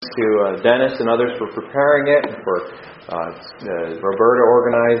to Dennis and others for preparing it, and for Roberta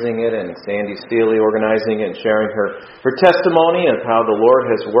organizing it, and Sandy Steely organizing it and sharing her testimony of how the Lord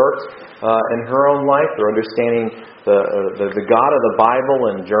has worked in her own life, through understanding the God of the Bible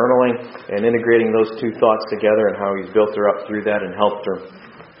and journaling and integrating those two thoughts together, and how He's built her up through that and helped her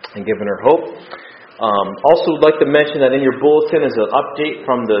and given her hope. Also would like to mention that in your bulletin is an update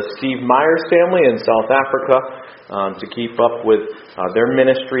from the Steve Myers family in South Africa to keep up with their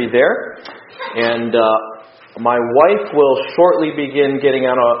ministry there. And my wife will shortly begin getting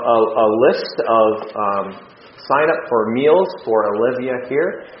out a list of sign up for meals for Olivia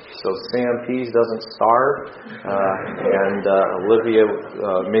here, so Sam Pease doesn't starve, and Olivia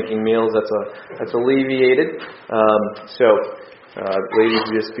making meals that's alleviated. Ladies,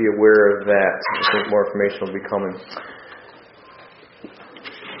 just be aware of that. I think more information will be coming.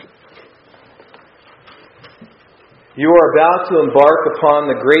 You are about to embark upon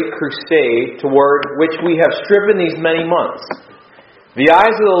the great crusade toward which we have striven these many months. The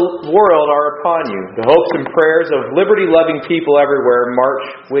eyes of the world are upon you. The hopes and prayers of liberty-loving people everywhere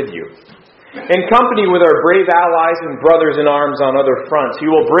march with you. In company with our brave allies and brothers in arms on other fronts,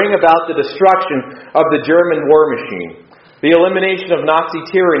 you will bring about the destruction of the German war machine, the elimination of Nazi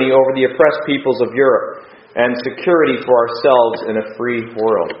tyranny over the oppressed peoples of Europe, and security for ourselves in a free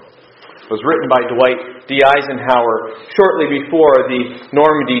world. It was written by Dwight D. Eisenhower shortly before the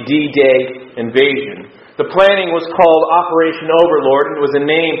Normandy D-Day invasion. The planning was called Operation Overlord, and it was a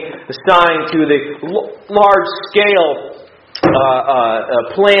name assigned to the large-scale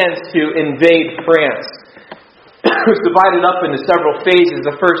plans to invade France. It was divided up into several phases.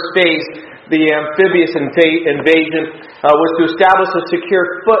 The first phase, the amphibious invasion, was to establish a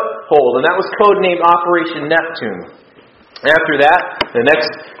secure foothold, and that was codenamed Operation Neptune. After that, the next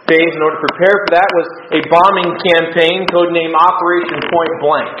phase, in order to prepare for that, was a bombing campaign codenamed Operation Point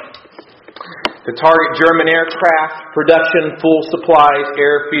Blank. To target German aircraft, production, fuel supplies,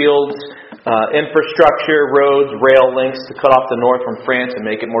 airfields, infrastructure, roads, rail links, to cut off the north from France and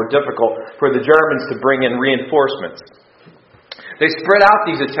make it more difficult for the Germans to bring in reinforcements. They spread out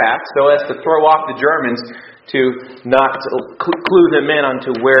these attacks so as to throw off the Germans to not clue them in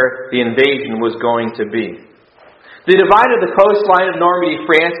onto where the invasion was going to be. They divided the coastline of Normandy,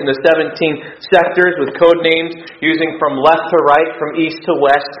 France, into 17 sectors with code names using from left to right, from east to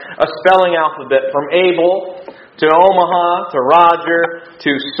west, a spelling alphabet from Abel to Omaha to Roger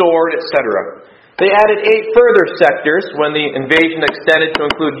to Sword, etc. They added 8 further sectors when the invasion extended to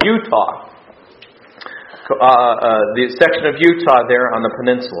include Utah, the section of Utah there on the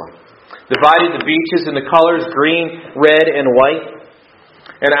peninsula. Divided the beaches into colors green, red, and white.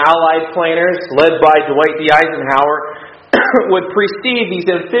 And Allied planners, led by Dwight D. Eisenhower, would precede these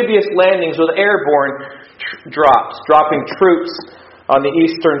amphibious landings with airborne drops, dropping troops on the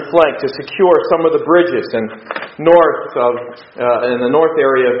eastern flank to secure some of the bridges in the north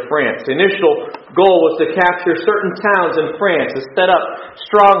area of France. The initial goal was to capture certain towns in France and set up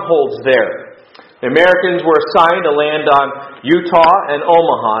strongholds there. The Americans were assigned to land on Utah and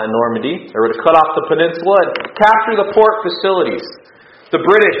Omaha in Normandy. They were to cut off the peninsula and capture the port facilities. The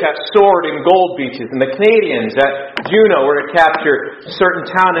British at Sword and Gold Beaches, and the Canadians at Juno were to capture a certain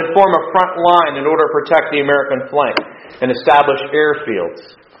town and form a front line in order to protect the American flank and establish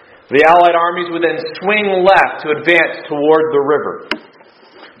airfields. The Allied armies would then swing left to advance toward the river.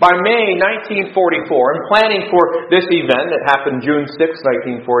 By May 1944, and planning for this event that happened June 6,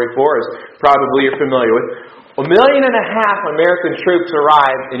 1944, as probably you're familiar with, 1.5 million American troops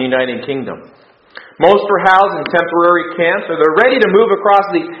arrived in the United Kingdom. Most were housed in temporary camps, or they're ready to move across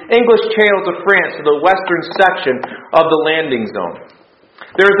the English Channel to France to the western section of the landing zone.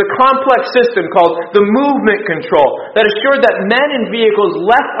 There is a complex system called the movement control that assured that men and vehicles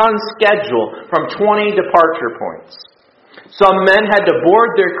left on schedule from 20 departure points. Some men had to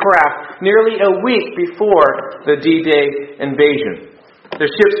board their craft nearly a week before the D-Day invasion. The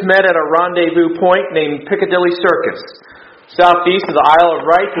ships met at a rendezvous point named Piccadilly Circus, southeast of the Isle of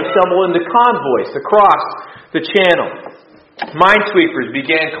Wight, to assemble into convoys across the channel. Minesweepers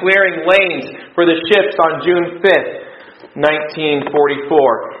began clearing lanes for the ships on June 5th,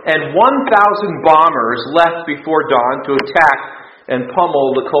 1944, and 1,000 bombers left before dawn to attack and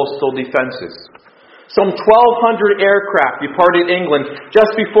pummel the coastal defenses. Some 1,200 aircraft departed England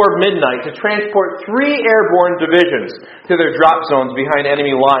just before midnight to transport 3 airborne divisions to their drop zones behind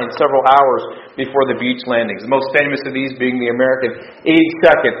enemy lines several hours before the beach landings. The most famous of these being the American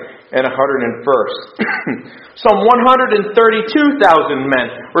 82nd and 101st. Some 132,000 men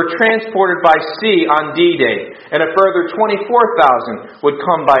were transported by sea on D-Day, and a further 24,000 would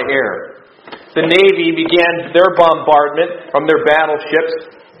come by air. The Navy began their bombardment from their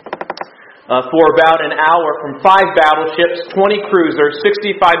battleships for about an hour from 5 battleships, 20 cruisers,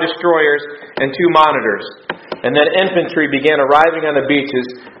 65 destroyers, and 2 monitors. And then infantry began arriving on the beaches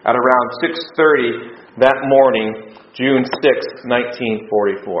at around 6:30 that morning, June 6,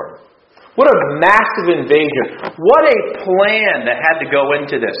 1944. What a massive invasion. What a plan that had to go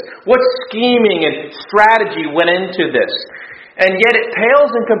into this. What scheming and strategy went into this. And yet it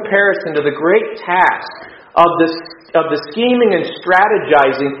pales in comparison to the great task of the scheming and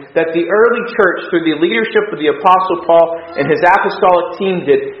strategizing that the early church, through the leadership of the Apostle Paul and his apostolic team,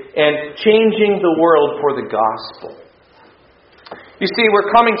 did, and changing the world for the gospel. You see,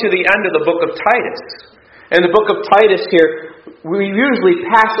 we're coming to the end of the book of Titus. In the book of Titus here, we usually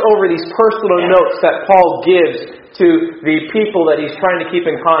pass over these personal notes that Paul gives to the people that he's trying to keep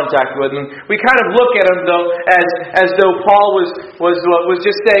in contact with. And we kind of look at them, though, as though Paul was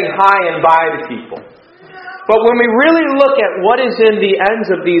just saying hi and bye to people. But when we really look at what is in the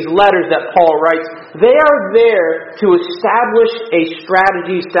ends of these letters that Paul writes, they are there to establish a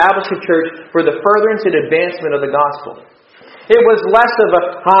strategy, establish a church for the furtherance and advancement of the gospel. It was less of a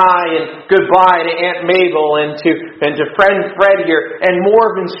hi and goodbye to Aunt Mabel and to friend Fred here, and more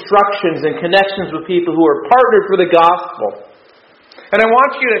of instructions and connections with people who are partnered for the gospel. And I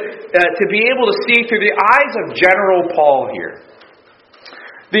want you to be able to see through the eyes of General Paul here.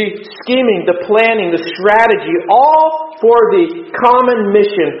 The scheming, the planning, the strategy, all for the common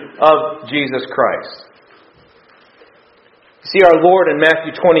mission of Jesus Christ. See, our Lord in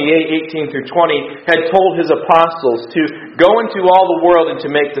Matthew 28:18-20 had told His apostles to go into all the world and to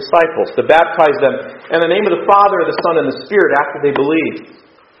make disciples, to baptize them in the name of the Father, the Son, and the Spirit after they believe,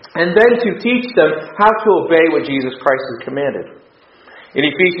 and then to teach them how to obey what Jesus Christ has commanded. In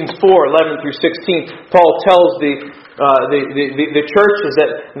Ephesians 4:11-16, Paul tells the churches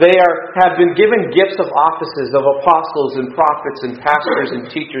that they have been given gifts of offices of apostles and prophets and pastors and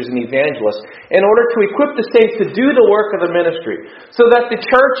teachers and evangelists in order to equip the saints to do the work of the ministry, so that the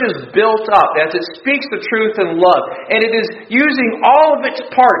church is built up as it speaks the truth in love, and it is using all of its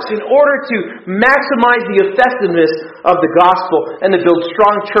parts in order to maximize the effectiveness of the gospel and to build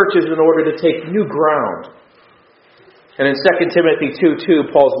strong churches in order to take new ground. And in 2 Timothy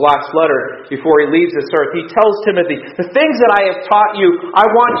 2:2, Paul's last letter before he leaves this earth, he tells Timothy, the things that I have taught you, I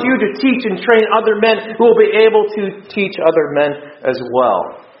want you to teach and train other men who will be able to teach other men as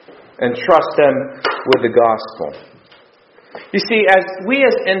well. And trust them with the gospel. You see, as we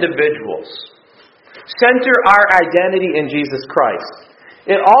as individuals center our identity in Jesus Christ,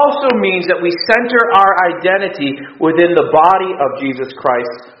 it also means that we center our identity within the body of Jesus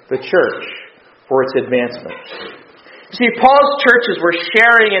Christ, the church, for its advancement. See, Paul's churches were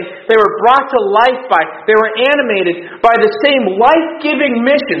sharing and they were brought to life they were animated by the same life-giving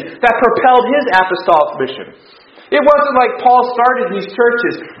mission that propelled his apostolic mission. It wasn't like Paul started these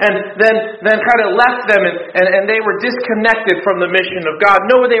churches and then kind of left them and they were disconnected from the mission of God.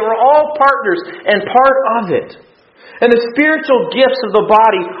 No, they were all partners and part of it. And the spiritual gifts of the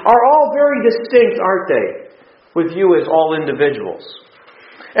body are all very distinct, aren't they? With you as all individuals.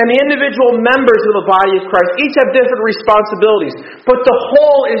 And the individual members of the body of Christ each have different responsibilities, but the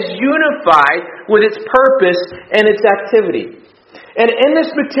whole is unified with its purpose and its activity. And in this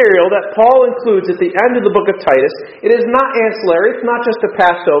material that Paul includes at the end of the book of Titus, it is not ancillary, it's not just a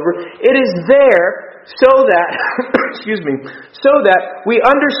Passover. It is there so that, so that we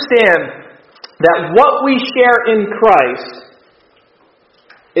understand that what we share in Christ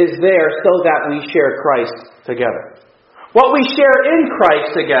is there so that we share Christ together. What we share in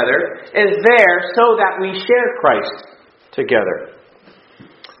Christ together is there so that we share Christ together.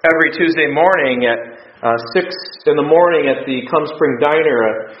 Every Tuesday morning at 6 in the morning at the Come Spring Diner,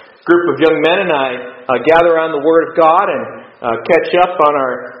 a group of young men and I gather around the Word of God and catch up on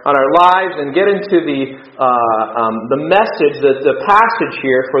our lives and get into the message, the passage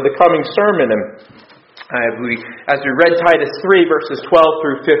here for the coming sermon. And as we read Titus 3 verses 12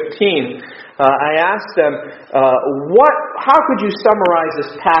 through 15. I asked them, how could you summarize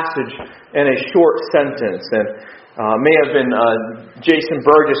this passage in a short sentence? And may have been Jason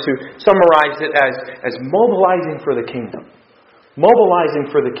Burgess who summarized it as mobilizing for the kingdom. Mobilizing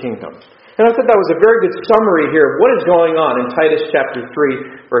for the kingdom. And I thought that was a very good summary here of what is going on in Titus chapter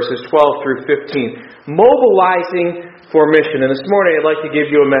 3, verses 12 through 15. Mobilizing for mission. And this morning I'd like to give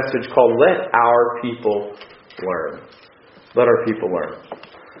you a message called Let Our People Learn. Let Our People Learn.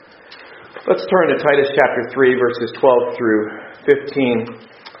 Let's turn to Titus chapter 3, verses 12 through 15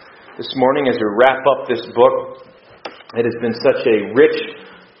 this morning as we wrap up this book. It has been such a rich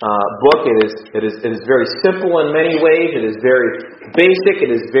book. It is very simple in many ways. It is very basic.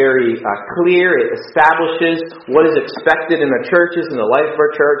 It is very clear. It establishes what is expected in the churches and the life of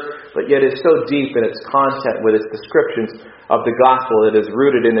our church, but yet is so deep in its content with its descriptions of the gospel. It is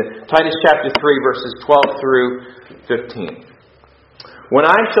rooted in Titus chapter 3, verses 12 through 15. When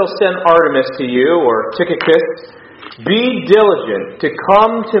I shall send Artemis to you, or Tychicus, be diligent to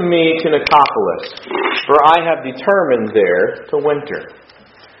come to me to Nicopolis, for I have determined there to winter.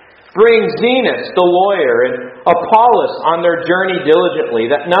 Bring Zenas the lawyer and Apollos on their journey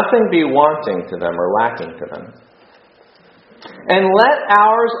diligently, that nothing be wanting to them or lacking to them. And let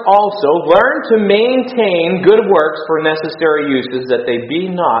ours also learn to maintain good works for necessary uses, that they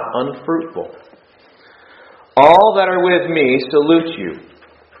be not unfruitful. All that are with me salute you.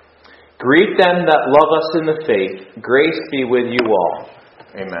 Greet them that love us in the faith. Grace be with you all.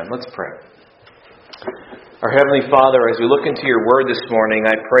 Amen. Let's pray. Our Heavenly Father, as we look into your word this morning,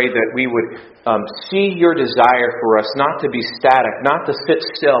 I pray that we would see your desire for us not to be static, not to sit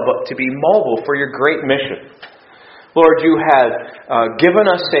still, but to be mobile for your great mission. Lord, you have given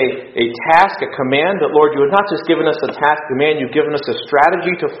us a task, a command, but Lord, you have not just given us a task, command, you've given us a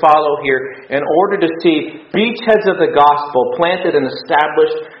strategy to follow here in order to see beachheads of the gospel planted and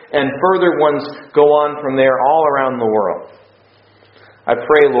established, and further ones go on from there all around the world. I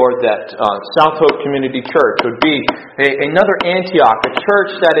pray, Lord, that South Hope Community Church would be another Antioch, a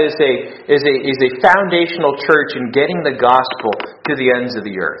church that is a foundational church in getting the gospel to the ends of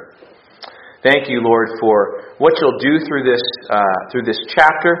the earth. Thank you, Lord, for what you'll do through this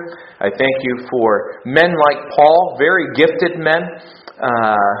chapter. I thank you for men like Paul, very gifted men,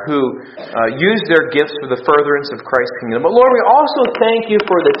 who use their gifts for the furtherance of Christ's kingdom. But Lord, we also thank you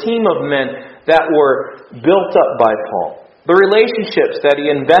for the team of men that were built up by Paul. The relationships that he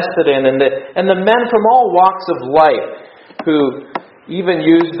invested in, and the men from all walks of life who even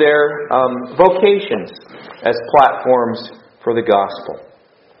used their vocations as platforms for the gospel.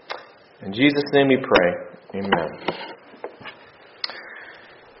 In Jesus' name we pray. Amen.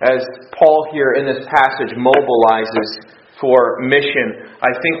 As Paul here in this passage mobilizes for mission, I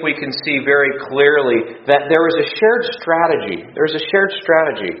think we can see very clearly that there is a shared strategy. There's a shared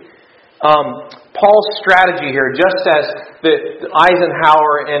strategy. Paul's strategy here, just as the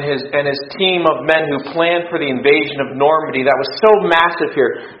Eisenhower and his team of men who planned for the invasion of Normandy, that was so massive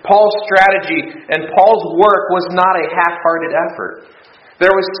here. Paul's strategy and Paul's work was not a half-hearted effort. There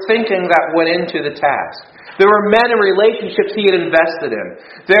was thinking that went into the task. There were men and relationships he had invested in.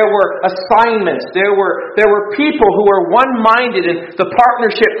 There were assignments. There were people who were one-minded in the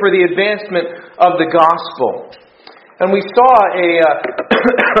partnership for the advancement of the gospel. And we saw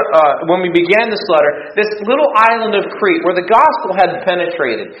when we began this letter, this little island of Crete where the gospel had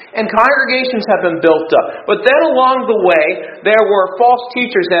penetrated and congregations had been built up. But then along the way, there were false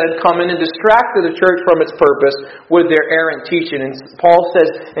teachers that had come in and distracted the church from its purpose with their errant teaching. And Paul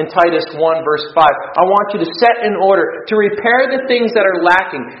says in Titus 1 verse 5, I want you to set in order, to repair the things that are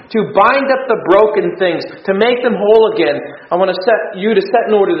lacking, to bind up the broken things, to make them whole again. I want to set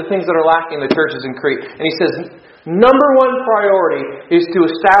in order the things that are lacking in the churches in Crete. And he says, number one priority is to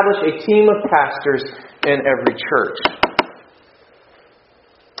establish a team of pastors in every church.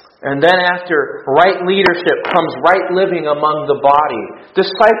 And then after right leadership comes right living among the body.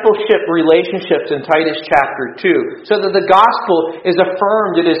 Discipleship relationships in Titus chapter 2. So that the gospel is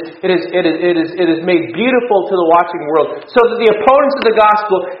affirmed. It is made beautiful to the watching world. So that the opponents of the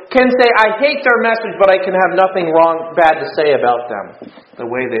gospel can say, I hate their message, but I can have nothing bad to say about them. The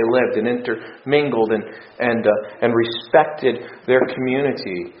way they lived and intermingled and respected their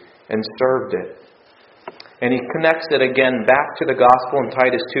community and served it. And he connects it again back to the gospel in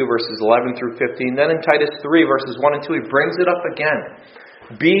Titus 2 verses 11 through 15. Then in Titus 3 verses 1 and 2 he brings it up again.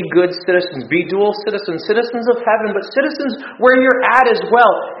 Be good citizens. Be dual citizens. Citizens of heaven, but citizens where you're at as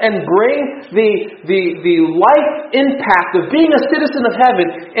well. And bring the life impact of being a citizen of heaven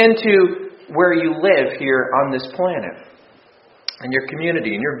into where you live here on this planet. In your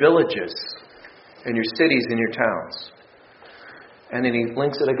community, in your villages, in your cities, in your towns. And then he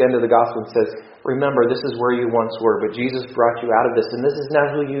links it again to the gospel and says, remember, this is where you once were, but Jesus brought you out of this, and this is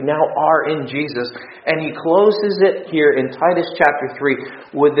now who you now are in Jesus. And he closes it here in Titus chapter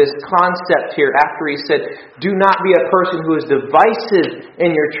 3 with this concept here after he said, do not be a person who is divisive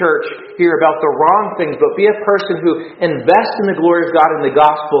in your church here about the wrong things, but be a person who invests in the glory of God in the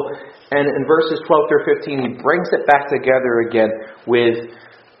gospel. And in verses 12 through 15, he brings it back together again with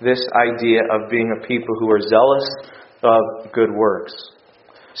this idea of being a people who are zealous of good works.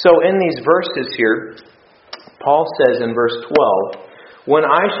 So in these verses here, Paul says in verse 12, when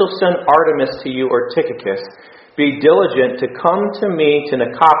I shall send Artemas to you or Tychicus, be diligent to come to me to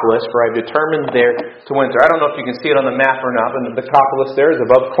Nicopolis, for I have determined there to winter. I don't know if you can see it on the map or not, but Nicopolis there is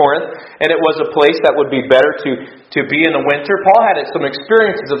above Corinth, and it was a place that would be better to be in the winter. Paul had some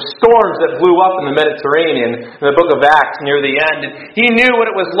experiences of storms that blew up in the Mediterranean in the book of Acts near the end, and he knew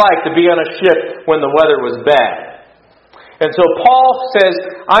what it was like to be on a ship when the weather was bad. And so Paul says,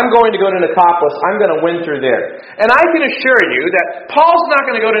 I'm going to go to Nicopolis. I'm going to winter there. And I can assure you that Paul's not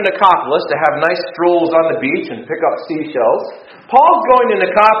going to go to Nicopolis to have nice strolls on the beach and pick up seashells. Paul's going to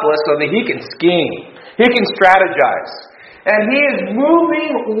Nicopolis so that he can scheme. He can strategize. And he is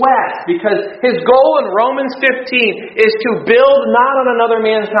moving west because his goal in Romans 15 is to build not on another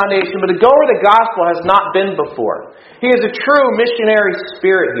man's foundation, but to go where the gospel has not been before. He has a true missionary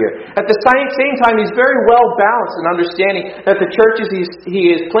spirit here. At the same time, he's very well balanced in understanding that the churches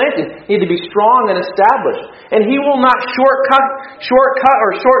he is planting need to be strong and established. And he will not shortcut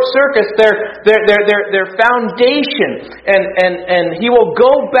or short circuit their foundation. And he will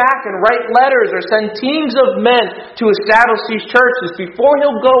go back and write letters or send teams of men to establish these churches before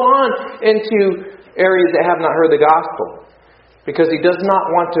he'll go on into areas that have not heard the gospel. Because he does not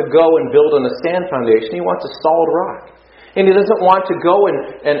want to go and build on a sand foundation. He wants a solid rock. And he doesn't want to go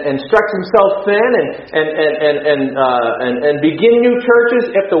and stretch himself thin and begin new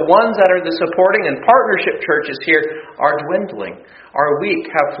churches if the ones that are the supporting and partnership churches here are dwindling, are weak,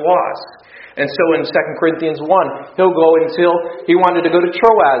 have flaws. And so in 2 Corinthians 1, he'll go until he wanted to go to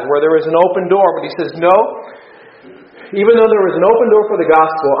Troas where there was an open door. But he says, no, even though there was an open door for the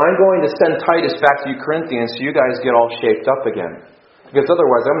gospel, I'm going to send Titus back to you Corinthians so you guys get all shaped up again. Because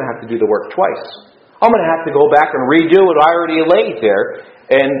otherwise I'm going to have to do the work twice. I'm going to have to go back and redo what I already laid there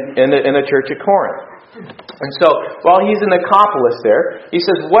in the church at Corinth. And so while he's in Nicopolis there, he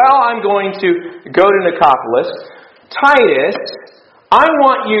says, well, I'm going to go to Nicopolis. Titus, I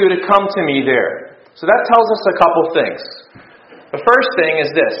want you to come to me there. So that tells us a couple things. The first thing is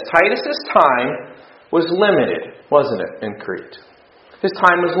this. Titus's time was limited, wasn't it, in Crete? His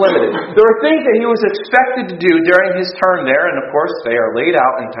time was limited. There were things that he was expected to do during his term there, and of course they are laid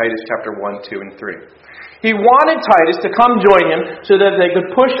out in Titus chapter 1, 2, and 3. He wanted Titus to come join him so that they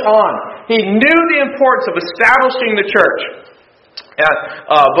could push on. He knew the importance of establishing the church.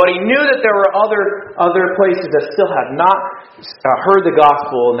 But he knew that there were other places that still had not heard the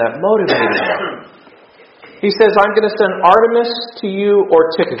gospel and that motivated him. He says, I'm going to send Artemas to you or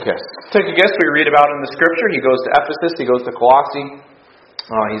Tychicus. Tychicus, we read about in the scripture. He goes to Ephesus. He goes to Colossae.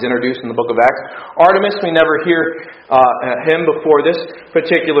 He's introduced in the book of Acts. Artemas, we never hear him before this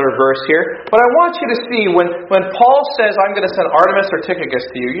particular verse here. But I want you to see, when Paul says, I'm going to send Artemas or Tychicus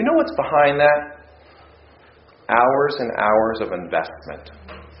to you, you know what's behind that? Hours and hours of investment.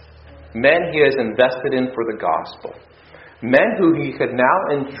 Men he has invested in for the gospel. Men who he could now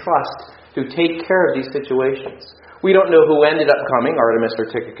entrust to take care of these situations. We don't know who ended up coming, Artemas or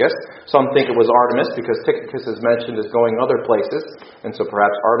Tychicus. Some think it was Artemas because Tychicus is mentioned as going other places. And so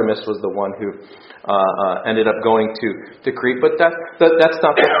perhaps Artemas was the one who ended up going to Crete. But that's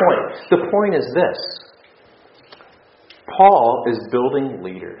not the point. The point is this. Paul is building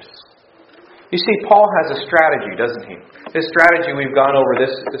leaders. You see, Paul has a strategy, doesn't he? His strategy, we've gone over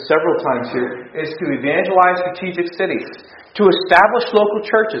this several times here, is to evangelize strategic cities, to establish local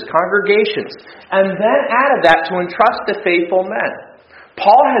churches, congregations, and then out of that to entrust to faithful men.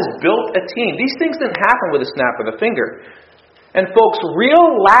 Paul has built a team. These things didn't happen with a snap of the finger. And folks,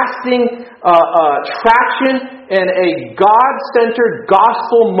 real lasting traction in a God-centered,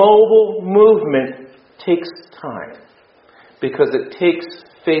 gospel-mobile movement takes time. Because it takes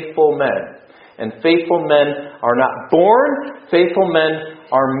faithful men. And faithful men are not born, faithful men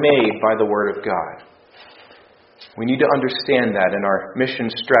are made by the Word of God. We need to understand that in our mission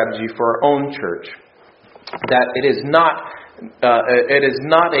strategy for our own church. That it is not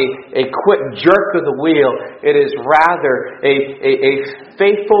a quick jerk of the wheel. It is rather a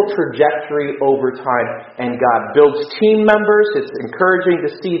faithful trajectory over time. And God builds team members. It's encouraging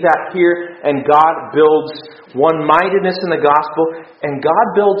to see that here. And God builds one-mindedness in the gospel. And God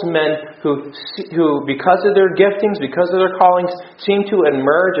builds men who, because of their giftings, because of their callings, seem to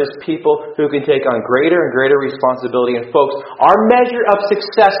emerge as people who can take on greater and greater responsibility. And folks, our measure of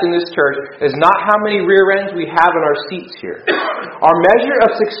success in this church is not how many rear ends we have in our seats here. Our measure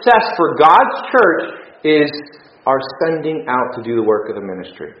of success for God's church is our sending out to do the work of the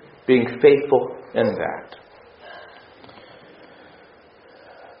ministry. Being faithful in that.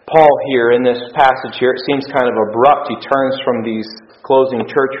 Paul here in this passage here, it seems kind of abrupt. He turns from these closing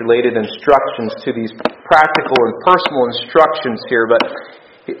church-related instructions to these practical and personal instructions here. But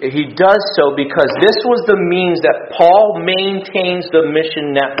He does so because this was the means that Paul maintains the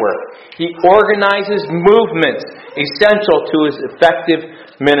mission network. He organizes movements essential to his effective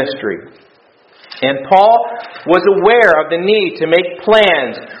ministry. And Paul was aware of the need to make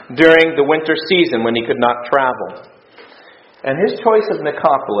plans during the winter season when he could not travel. And his choice of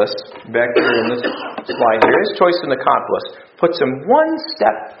Nicopolis, back here in this slide here, his choice of Nicopolis puts him one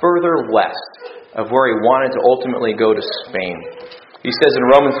step further west of where he wanted to ultimately go to Spain. He says in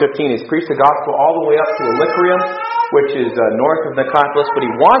Romans 15, he's preached the gospel all the way up to Illyricum, which is north of Nicopolis, but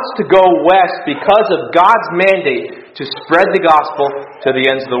he wants to go west because of God's mandate to spread the gospel to the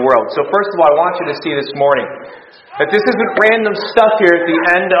ends of the world. So first of all, I want you to see this morning that this isn't random stuff here at the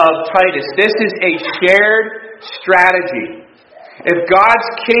end of Titus. This is a shared strategy. If God's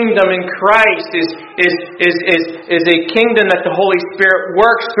kingdom in Christ is a kingdom that the Holy Spirit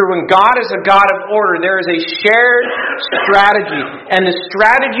works through, and God is a God of order, there is a shared strategy. And the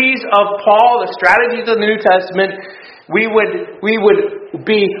strategies of Paul, the strategies of the New Testament, we would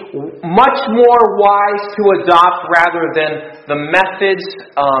be much more wise to adopt rather than the methods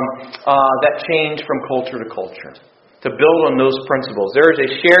that change from culture to culture. To build on those principles. There is a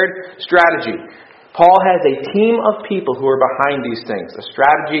shared strategy. Paul has a team of people who are behind these things. A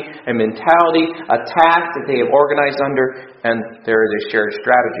strategy, a mentality, a task that they have organized under, and there is a shared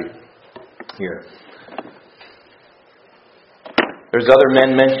strategy here. There's other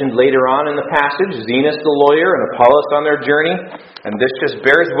men mentioned later on in the passage, Zenas the lawyer and Apollos on their journey, and this just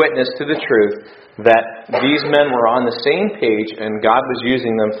bears witness to the truth that these men were on the same page and God was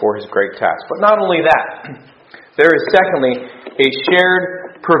using them for His great task. But not only that, there is secondly a shared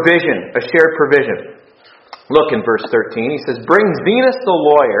provision. Look in verse 13. He says, "Bring Zenas the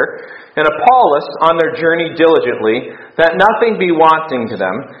lawyer and Apollos on their journey diligently, that nothing be wanting to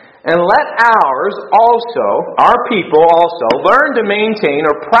them. And let our people also, learn to maintain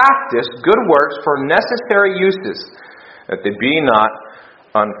or practice good works for necessary uses, that they be not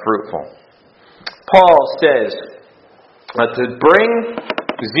unfruitful." Paul says to bring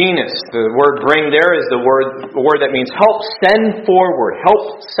Zenas. The word "bring" there is the word that means help send forward.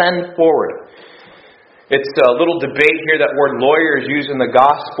 Help send forward. It's a little debate here that word "lawyer" is used in the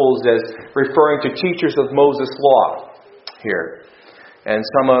Gospels as referring to teachers of Moses' law here. And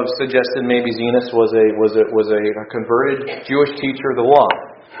some have suggested maybe Zenas was a converted Jewish teacher of the law.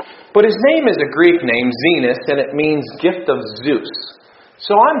 But his name is a Greek name, Zenas, and it means gift of Zeus.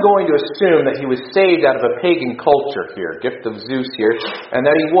 So I'm going to assume that he was saved out of a pagan culture here, gift of Zeus here, and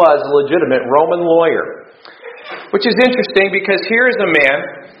that he was a legitimate Roman lawyer. Which is interesting because here is a man,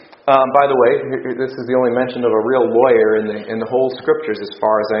 by the way, this is the only mention of a real lawyer in the whole Scriptures as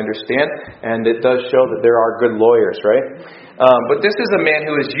far as I understand, and it does show that there are good lawyers, right? But this is a man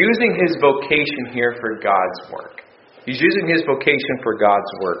who is using his vocation here for God's work. He's using his vocation for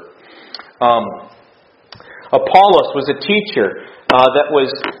God's work. Apollos was a teacher that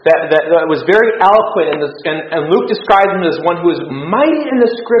was very eloquent, and Luke describes him as one who was mighty in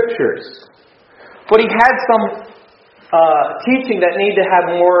the Scriptures. But he had some teaching that needed to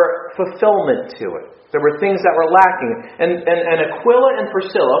have more fulfillment to it. There were things that were lacking. And Aquila and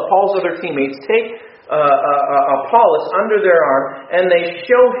Priscilla, Paul's other teammates, take Apollos under their arm, and they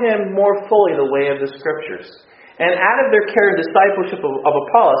show him more fully the way of the Scriptures. And out of their care and discipleship of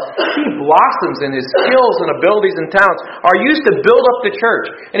Apollos, he blossoms in his skills and abilities and talents are used to build up the church.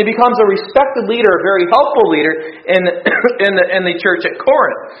 And he becomes a respected leader, a very helpful leader in the church at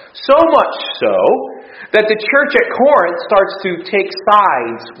Corinth. So much so that the church at Corinth starts to take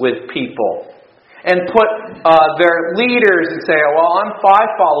sides with people and put their leaders and say, well, I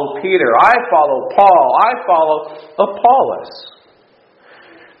follow Peter, I follow Paul, I follow Apollos.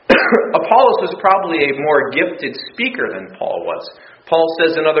 Apollos was probably a more gifted speaker than Paul was. Paul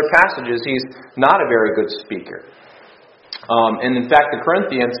says in other passages he's not a very good speaker. And in fact, the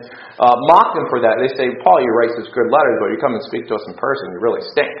Corinthians mock him for that. They say, Paul, you write such good letters, but you come and speak to us in person, you really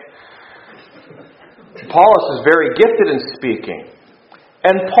stink. Apollos is very gifted in speaking.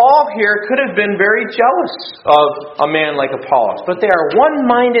 And Paul here could have been very jealous of a man like Apollos, but they are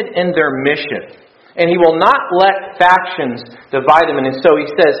one-minded in their mission. And he will not let factions divide them. And so he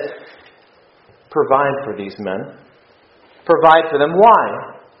says, provide for these men. Provide for them.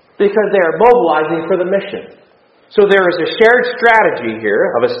 Why? Because they are mobilizing for the mission. So there is a shared strategy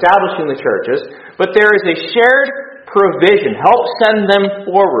here of establishing the churches, but there is a shared provision. Help send them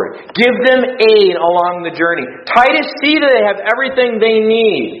forward. Give them aid along the journey. Titus, see that they have everything they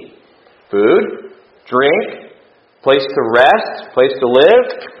need. Food, drink, place to rest, place to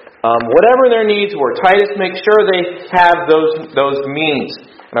live. whatever their needs were, Titus makes sure they have those means.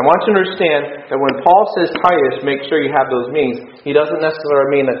 And I want you to understand that when Paul says Titus, make sure you have those means, he doesn't necessarily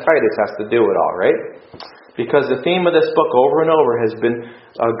mean that Titus has to do it all, right? Because the theme of this book over and over has been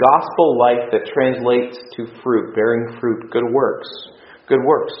a gospel life that translates to fruit, bearing fruit, good works. Good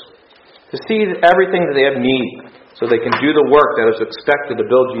works. To see everything that they have need so they can do the work that is expected to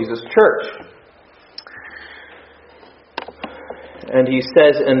build Jesus' church. And he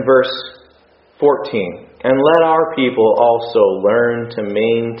says in verse 14, "And let our people also learn to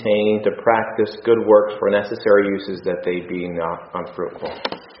maintain, to practice good works for necessary uses, that they be not unfruitful."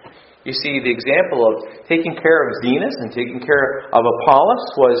 You see, the example of taking care of Zenas and taking care of Apollos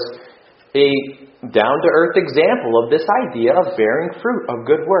was a down-to-earth example of this idea of bearing fruit, of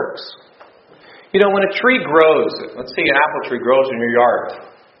good works. You know, when a tree grows, let's say an apple tree grows in your yard,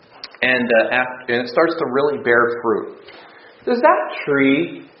 and it starts to really bear fruit. Does that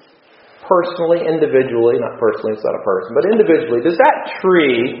tree personally, individually, not personally, it's not a person, but individually, does that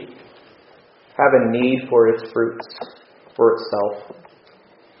tree have a need for its fruits, for itself?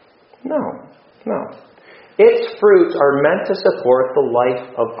 No. Its fruits are meant to support the life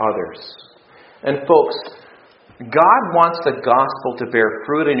of others. And folks, God wants the gospel to bear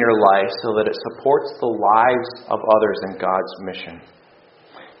fruit in your life so that it supports the lives of others in God's mission.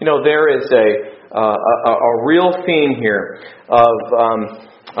 You know, there is a real theme here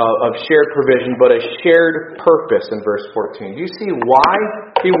of shared provision, but a shared purpose in verse 14. Do you see why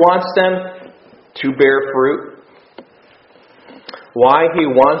he wants them to bear fruit? Why he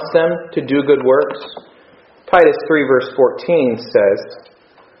wants them to do good works? Titus 3 verse 14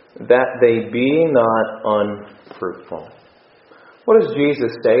 says, "That they be not unfruitful." What does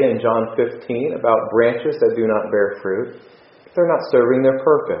Jesus say in John 15 about branches that do not bear fruit? They're not serving their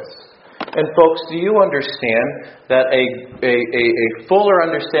purpose. And folks, do you understand that a fuller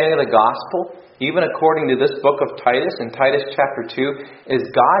understanding of the gospel, even according to this book of Titus, in Titus chapter 2,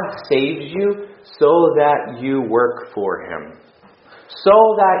 is God saves you so that you work for Him.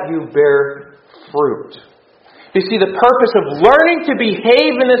 So that you bear fruit. You see, the purpose of learning to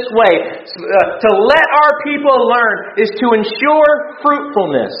behave in this way, to let our people learn, is to ensure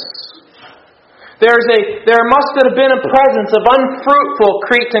fruitfulness. There must have been a presence of unfruitful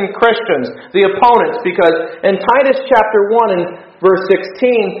Cretan Christians, the opponents, because in Titus chapter 1 and verse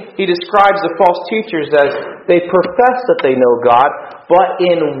 16, he describes the false teachers as they profess that they know God, but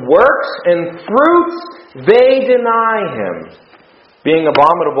in works and fruits they deny Him, being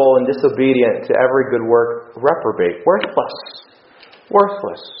abominable and disobedient to every good work, reprobate, worthless.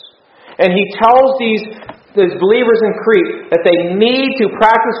 And he tells these believers in Crete that they need to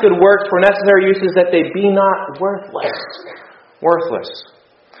practice good works for necessary uses, that they be not worthless.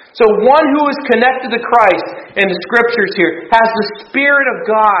 So one who is connected to Christ in the Scriptures here has the Spirit of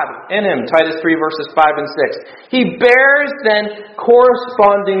God in him, Titus 3 verses 5 and 6. He bears then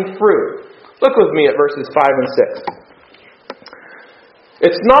corresponding fruit. Look with me at verses 5 and 6.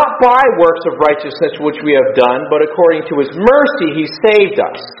 "It's not by works of righteousness which we have done, but according to His mercy He saved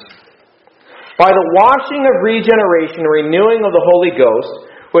us, by the washing of regeneration and renewing of the Holy Ghost,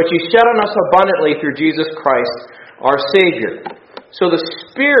 which He shed on us abundantly through Jesus Christ, our Savior." So the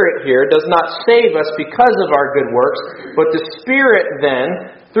Spirit here does not save us because of our good works, but the Spirit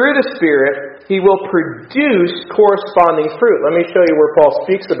then, through the Spirit, He will produce corresponding fruit. Let me show you where Paul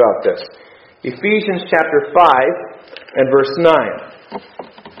speaks about this. Ephesians chapter 5 and verse 9.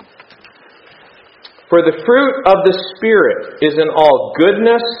 "For the fruit of the Spirit is in all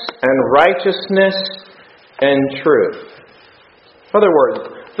goodness and righteousness and truth." In other words,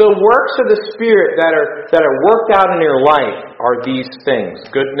 the works of the Spirit that are worked out in your life are these things: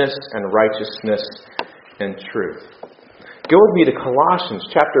 goodness and righteousness and truth. Go with me to Colossians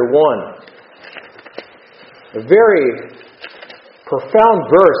chapter 1. A very profound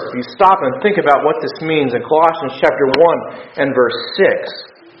verse if you stop and think about what this means in Colossians chapter 1 and verse 6.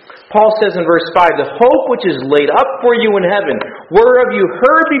 Paul says in verse 5, "The hope which is laid up for you in heaven, whereof you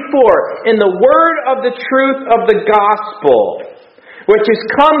heard before in the word of the truth of the gospel, which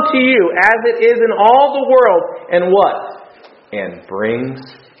is come to you as it is in all the world, and what? And brings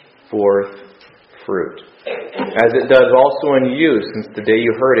forth fruit, as it does also in you since the day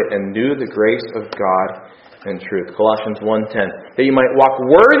you heard it and knew the grace of God and truth." Colossians 1:10. "That you might walk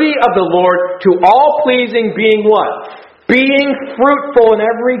worthy of the Lord, to all pleasing, being" what? "Being fruitful in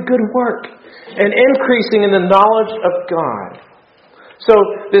every good work, and increasing in the knowledge of God." So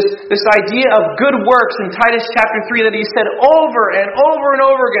this idea of good works in Titus chapter 3 that he said over and over and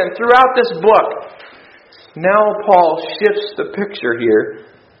over again throughout this book. Now Paul shifts the picture here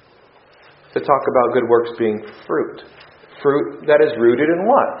to talk about good works being fruit. Fruit that is rooted in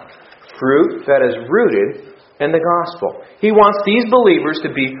what? Fruit that is rooted in the gospel. He wants these believers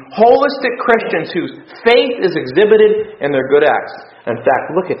to be holistic Christians whose faith is exhibited in their good acts. In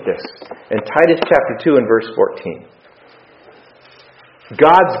fact, look at this. In Titus chapter 2 and verse 14.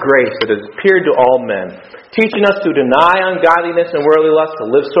 God's grace that has appeared to all men, teaching us to deny ungodliness and worldly lust, to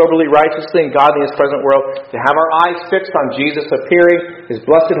live soberly, righteously, and godly in this present world, to have our eyes fixed on Jesus appearing, His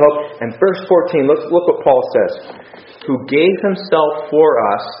blessed hope. And verse 14, look what Paul says. Who gave Himself for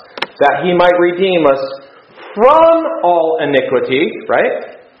us, that He might redeem us from all iniquity,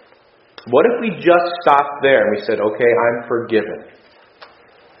 right? What if we just stopped there and we said, okay, I'm forgiven.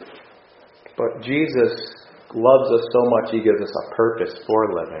 But Jesus loves us so much, He gives us a purpose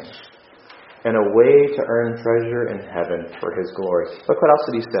for living and a way to earn treasure in heaven for His glory. Look what else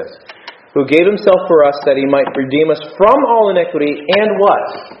that He says. Who gave Himself for us that He might redeem us from all iniquity and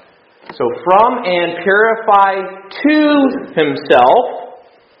what? So from and purify to Himself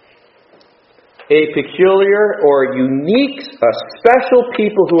a peculiar or unique, a special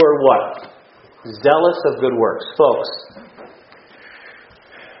people who are what? Zealous of good works. Folks,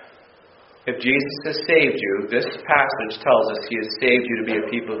 if Jesus has saved you, this passage tells us He has saved you to be a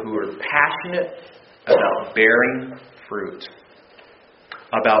people who are passionate about bearing fruit,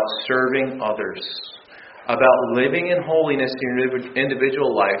 about serving others, about living in holiness in your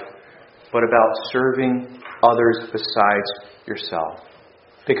individual life, but about serving others besides yourself.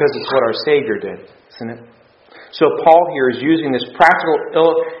 Because it's what our Savior did, isn't it? So Paul here is using this practical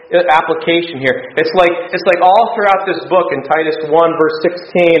application here. It's like all throughout this book in Titus 1 verse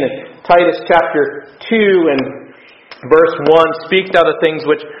 16 and Titus chapter 2 and verse 1 speaks out of things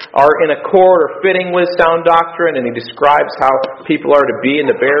which are in accord or fitting with sound doctrine, and he describes how people are to be and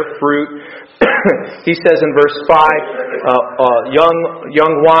to bear fruit. He says in verse 5,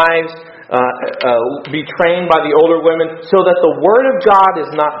 young wives, be trained by the older women so that the word of God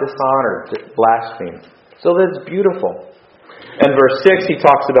is not dishonored, blasphemed. So that's beautiful. And verse 6, he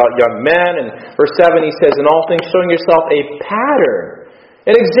talks about young men. And verse 7, he says, in all things showing yourself a pattern,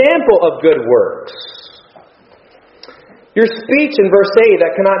 an example of good works. Your speech in verse 8,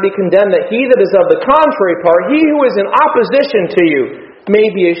 that cannot be condemned, that he that is of the contrary part, he who is in opposition to you, may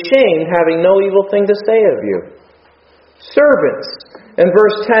be ashamed, having no evil thing to say of you. Servants, in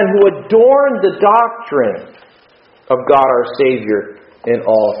verse 10, who adorn the doctrine of God our Savior in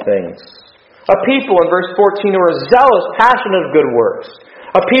all things. A people in verse 14 who are zealous, passionate of good works.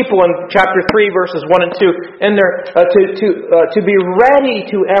 A people in chapter 3 verses 1 and 2 in their, to be ready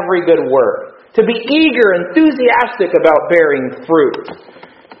to every good work. To be eager, enthusiastic about bearing fruit.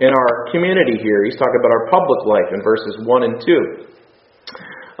 In our community here, he's talking about our public life in verses 1 and 2.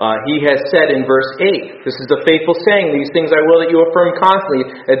 He has said in verse 8, this is a faithful saying, these things I will that you affirm constantly,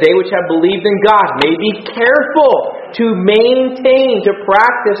 that they which have believed in God may be careful to maintain, to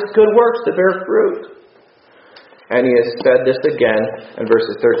practice good works, to bear fruit. And he has said this again in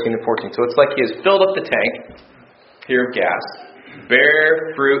verses 13 and 14. So it's like he has filled up the tank here of gas, bear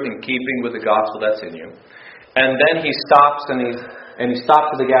fruit in keeping with the gospel that's in you. And then he stops and he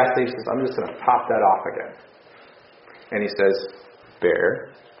stops at the gas station and says, I'm just going to top that off again. And he says,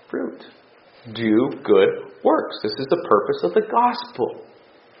 bear fruit. Do good works. This is the purpose of the gospel.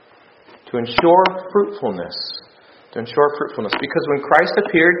 To ensure fruitfulness. Because when Christ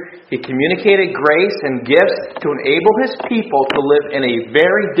appeared, He communicated grace and gifts to enable His people to live in a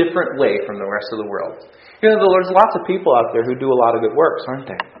very different way from the rest of the world. You know, there's lots of people out there who do a lot of good works, aren't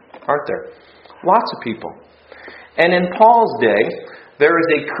there? Lots of people. And in Paul's day, there is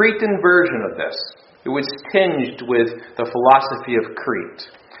a Cretan version of this. It was tinged with the philosophy of Crete.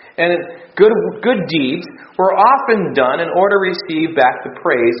 And good deeds were often done in order to receive back the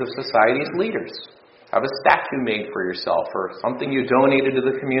praise of society's leaders. Have a statue made for yourself or something you donated to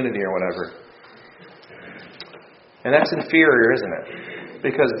the community or whatever. And that's inferior, isn't it?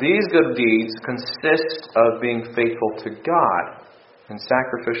 Because these good deeds consist of being faithful to God and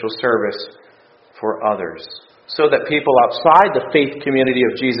sacrificial service for others. So that people outside the faith community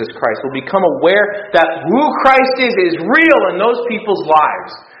of Jesus Christ will become aware that who Christ is real in those people's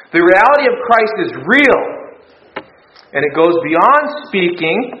lives. The reality of Christ is real. And it goes beyond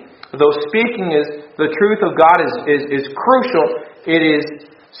speaking. Though speaking is the truth of God is crucial. It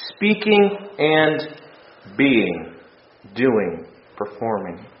is speaking and being, doing,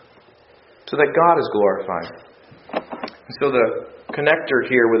 performing. So that God is glorified. And so the connector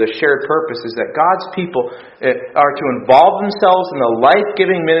here with a shared purpose is that God's people are to involve themselves in the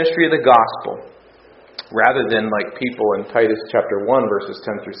life-giving ministry of the gospel, rather than like people in Titus chapter 1 verses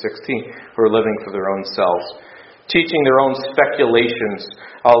 10 through 16 who are living for their own selves, teaching their own speculations,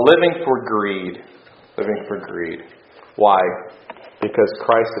 living for greed. Why? Because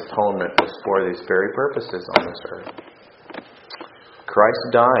Christ's atonement was for these very purposes on this earth. Christ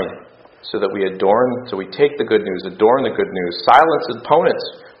died so that we take the good news, adorn the good news, silence opponents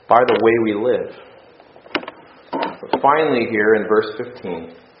by the way we live. But finally here in verse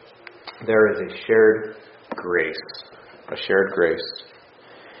 15, there is a shared grace. A shared grace.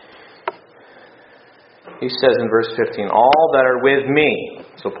 He says in verse 15, all that are with me.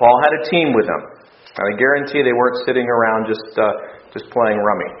 So Paul had a team with them. And I guarantee they weren't sitting around just playing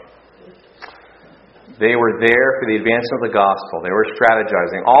rummy. They were there for the advancement of the gospel. They were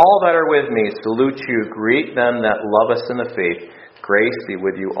strategizing. All that are with me salute you. Greet them that love us in the faith. Grace be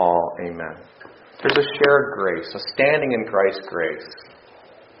with you all. Amen. There's a shared grace, a standing in Christ's grace.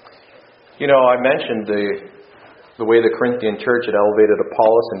 You know, I mentioned the way the Corinthian church had elevated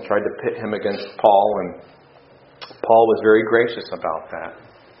Apollos and tried to pit him against Paul, and Paul was very gracious about that.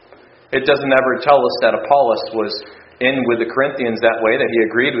 It doesn't ever tell us that Apollos was in with the Corinthians that way, that he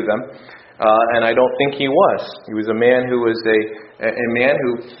agreed with them. And I don't think he was. He was a man who was a man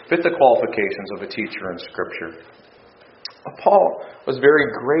who fit the qualifications of a teacher in Scripture. Paul was very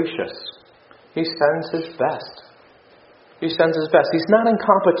gracious. He sends his best. He sends his best. He's not in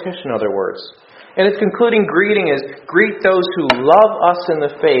competition, in other words. And his concluding greeting is, greet those who love us in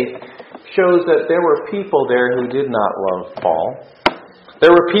the faith, shows that there were people there who did not love Paul.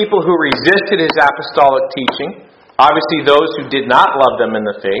 There were people who resisted his apostolic teaching. Obviously those who did not love them in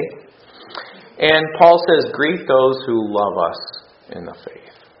the faith. And Paul says, greet those who love us in the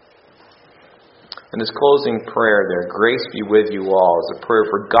faith. And his closing prayer there, grace be with you all, is a prayer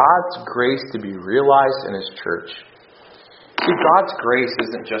for God's grace to be realized in his church. See, God's grace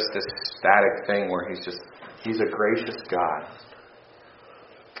isn't just this static thing where He's a gracious God.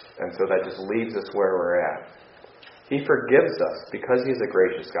 And so that just leaves us where we're at. He forgives us because He's a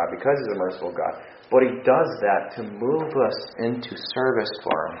gracious God, because He's a merciful God. But He does that to move us into service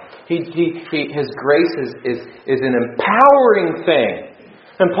for Him. His grace is an empowering thing.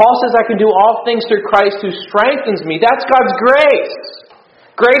 And Paul says, I can do all things through Christ who strengthens me. That's God's grace.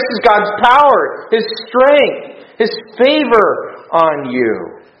 Grace is God's power, His strength, His favor on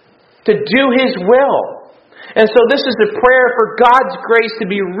you to do His will. And so this is a prayer for God's grace to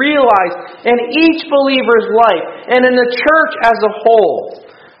be realized in each believer's life and in the church as a whole.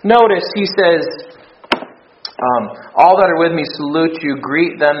 Notice he says, all that are with me salute you.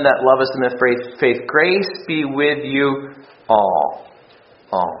 Greet them that love us in the faith. Grace be with you all.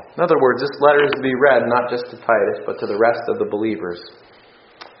 All. In other words, this letter is to be read not just to Titus, but to the rest of the believers.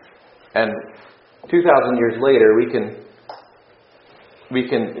 And 2,000 years later, we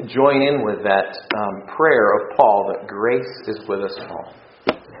can join in with that prayer of Paul that grace is with us all.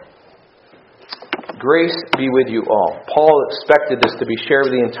 Grace be with you all. Paul expected this to be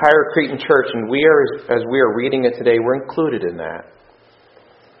shared with the entire Cretan church, and we are, as we are reading it today, we're included in that.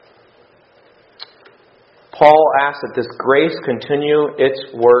 Paul asks that this grace continue its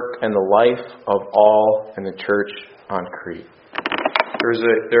work in the life of all in the church on Crete.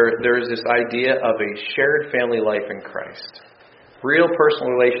 There is this idea of a shared family life in Christ. Real personal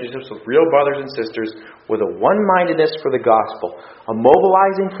relationships with real brothers and sisters with a one-mindedness for the gospel, a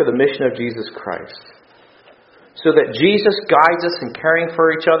mobilizing for the mission of Jesus Christ. So that Jesus guides us in caring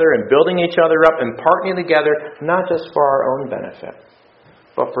for each other and building each other up and partnering together, not just for our own benefit,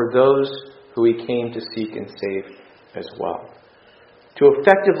 but for those who He came to seek and save as well. To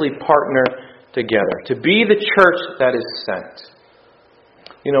effectively partner together. To be the church that is sent.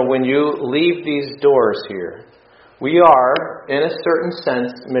 You know, when you leave these doors here, we are, in a certain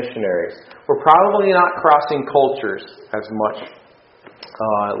sense, missionaries. We're probably not crossing cultures as much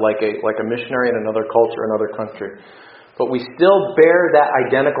like a missionary in another culture, another country. But we still bear that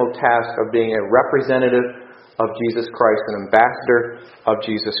identical task of being a representative of Jesus Christ, an ambassador of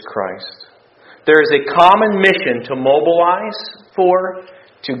Jesus Christ. There is a common mission to mobilize for,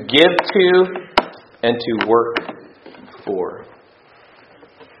 to give to, and to work for.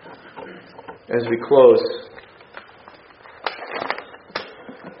 As we close,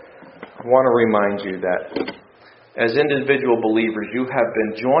 I want to remind you that as individual believers, you have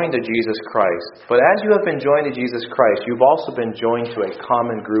been joined to Jesus Christ. But as you have been joined to Jesus Christ, you've also been joined to a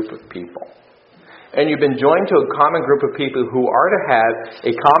common group of people. And you've been joined to a common group of people who are to have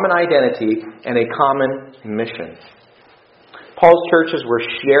a common identity and a common mission. Paul's churches were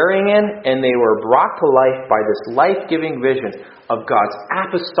sharing in, and they were brought to life by this life-giving vision of God's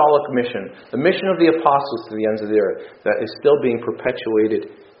apostolic mission, the mission of the apostles to the ends of the earth, that is still being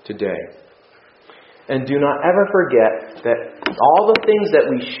perpetuated today. And do not ever forget that all the things that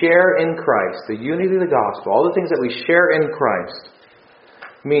we share in Christ, the unity of the gospel, all the things that we share in Christ,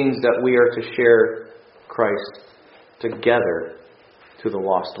 means that we are to share Christ together to the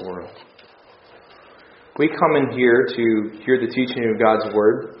lost world. We come in here to hear the teaching of God's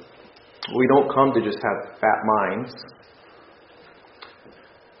Word. We don't come to just have fat minds,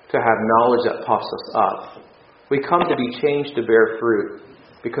 to have knowledge that puffs us up. We come to be changed to bear fruit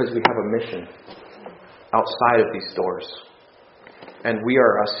because we have a mission outside of these doors. And we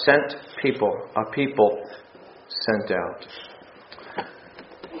are a sent people, a people sent out.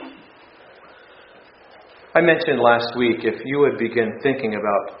 I mentioned last week, if you would begin thinking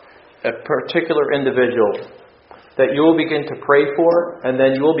about a particular individual that you will begin to pray for, and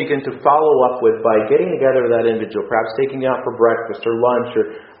then you will begin to follow up with by getting together with that individual, perhaps taking them out for breakfast or lunch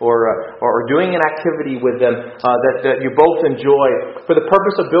or doing an activity with them that you both enjoy for the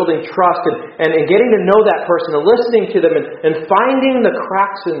purpose of building trust and getting to know that person and listening to them and finding the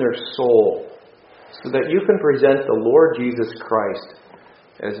cracks in their soul so that you can present the Lord Jesus Christ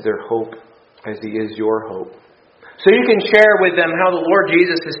as their hope, as He is your hope. So you can share with them how the Lord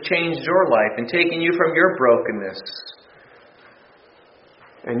Jesus has changed your life and taken you from your brokenness.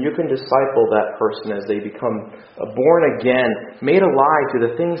 And you can disciple that person as they become born again, made alive to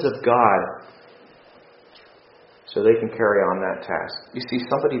the things of God, so they can carry on that task. You see,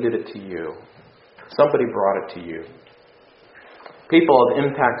 somebody did it to you. Somebody brought it to you. People have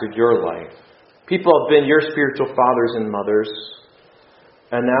impacted your life. People have been your spiritual fathers and mothers.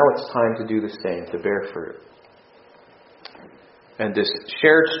 And now it's time to do the same, to bear fruit. And this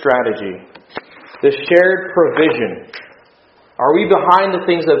shared strategy, this shared provision. Are we behind the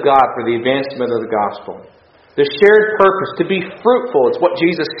things of God for the advancement of the gospel? The shared purpose to be fruitful. It's what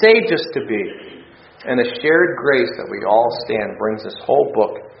Jesus saved us to be. And the shared grace that we all stand brings this whole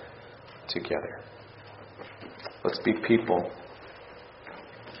book together. Let's be people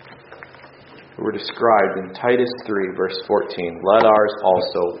who were described in Titus 3, verse 14. Let ours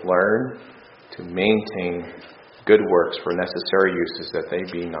also learn to maintain good works for necessary uses, that they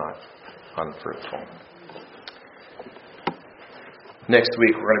be not unfruitful. Next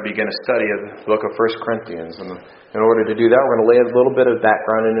week, we're going to begin a study of the book of 1 Corinthians. And in order to do that, we're going to lay a little bit of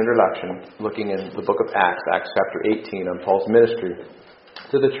background and introduction, looking in the book of Acts, Acts chapter 18, on Paul's ministry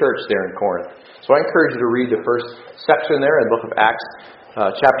to the church there in Corinth. So I encourage you to read the first section there in the book of Acts,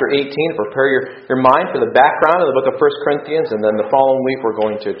 chapter 18. Prepare your mind for the background of the book of 1 Corinthians, and then the following week we're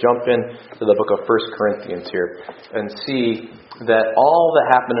going to jump in to the book of 1 Corinthians here and see that all that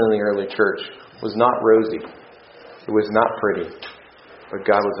happened in the early church was not rosy. It was not pretty. But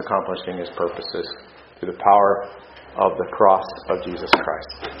God was accomplishing His purposes through the power of the cross of Jesus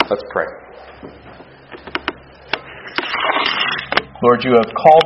Christ. Let's pray. Lord, You have called